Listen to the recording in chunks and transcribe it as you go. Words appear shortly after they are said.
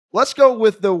Let's go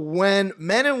with the when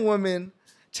men and women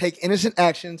take innocent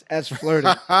actions as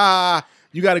flirting.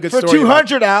 You got a good For story.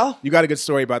 200, Al. You got a good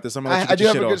story about this. I'm gonna let you I get do your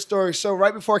have shit a off. good story. So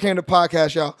right before I came to the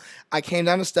podcast, y'all, I came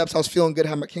down the steps. I was feeling good.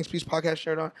 Had my King's Peace podcast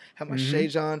shirt on. Had my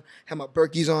shades on. Had my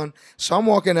Berkeys on. So I'm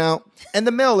walking out, and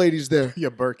the mail lady's there. Your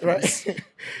Berkeys. Right?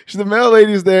 So the mail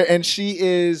lady's there, and she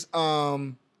is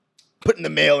putting the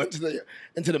mail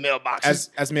into the mailbox.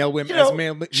 As male women, You know, as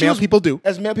male she was- people do.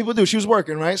 As male people do. She was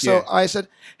working, right? So Yeah. I said,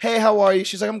 "Hey, how are you?"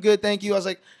 She's like, "I'm good, thank you." I was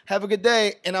like, "Have a good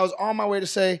day." And I was on my way to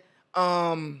say,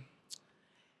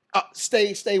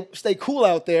 stay cool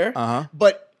out there.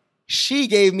 But she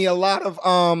gave me a lot of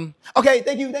okay,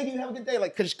 thank you, have a good day,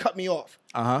 like, because she cut me off.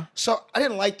 So I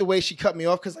didn't like the way she cut me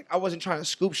off because like I wasn't trying to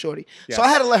scoop shorty. Yes. So I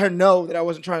had to let her know that I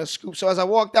wasn't trying to scoop. So as I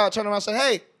walked out, I turned around and said,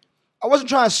 "Hey, I wasn't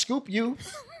trying to scoop you,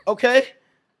 okay?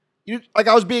 Like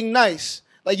I was being nice.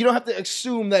 Like you don't have to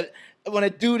assume that when a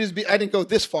dude is I didn't go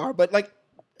this far, but like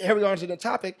here we are into the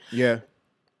topic. Yeah.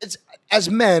 It's as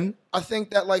men, I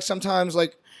think that like sometimes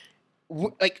like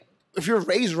if you're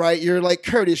raised right, you're like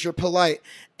courteous, you're polite,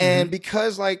 and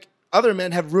because like other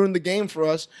men have ruined the game for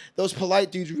us, those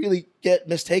polite dudes really get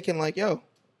mistaken. Like, yo,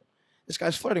 this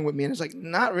guy's flirting with me, and it's like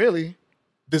not really.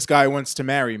 This guy wants to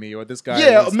marry me, or this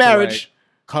guy wants marriage. to,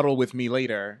 like, cuddle with me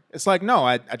later. It's like, no,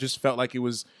 I just felt like it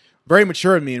was very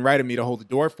mature of me and right of me to hold the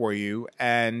door for you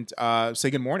and say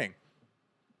good morning.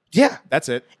 Yeah, That's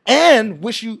it. and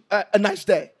wish you a nice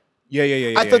day.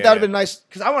 Yeah. I thought that would have been nice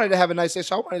because I wanted to have a nice day,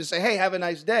 so I wanted to say, "Hey, have a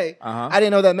nice day." I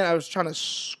didn't know that meant I was trying to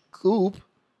scoop.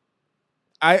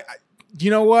 I you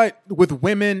know what? With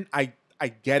women, I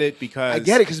get it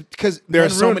because There are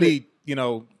so many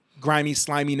grimy,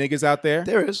 slimy niggas out there.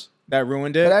 There is, that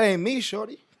ruined it. but that ain't me,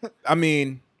 shorty. I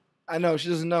mean, I know she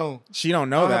doesn't know. She don't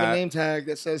know I don't that. have a name tag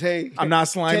that says, "Hey, I'm not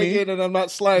slimy. Take it, and I'm not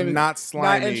slimy. Not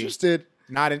slimy. Not interested.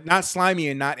 Not slimy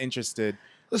and not interested."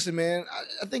 Listen, man,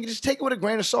 I think just take it with a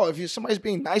grain of salt. If somebody's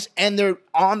being nice and they're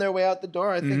on their way out the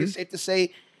door, I think it's safe to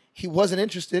say he wasn't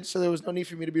interested, so there was no need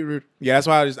for me to be rude. Yeah, that's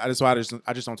why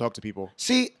I just don't talk to people.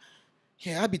 See,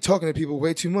 yeah, I'd be talking to people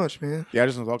way too much, man. Yeah, I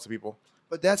just don't talk to people.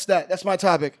 But that's that. That's my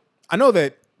topic. I know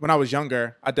that when I was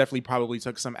younger, I definitely probably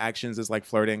took some actions as like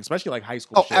flirting, especially like high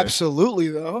school. Oh, shit. absolutely,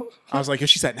 though. I was like, yo,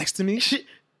 she sat next to me.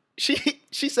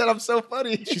 She said I'm so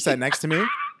funny. She sat next to me.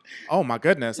 Oh my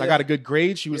goodness, I Yeah. got a good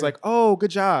grade. She was like, oh,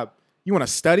 good job. You want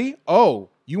to study? Oh,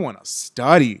 you want to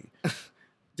study?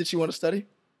 Did she want to study?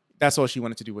 That's all she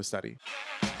wanted to do was study.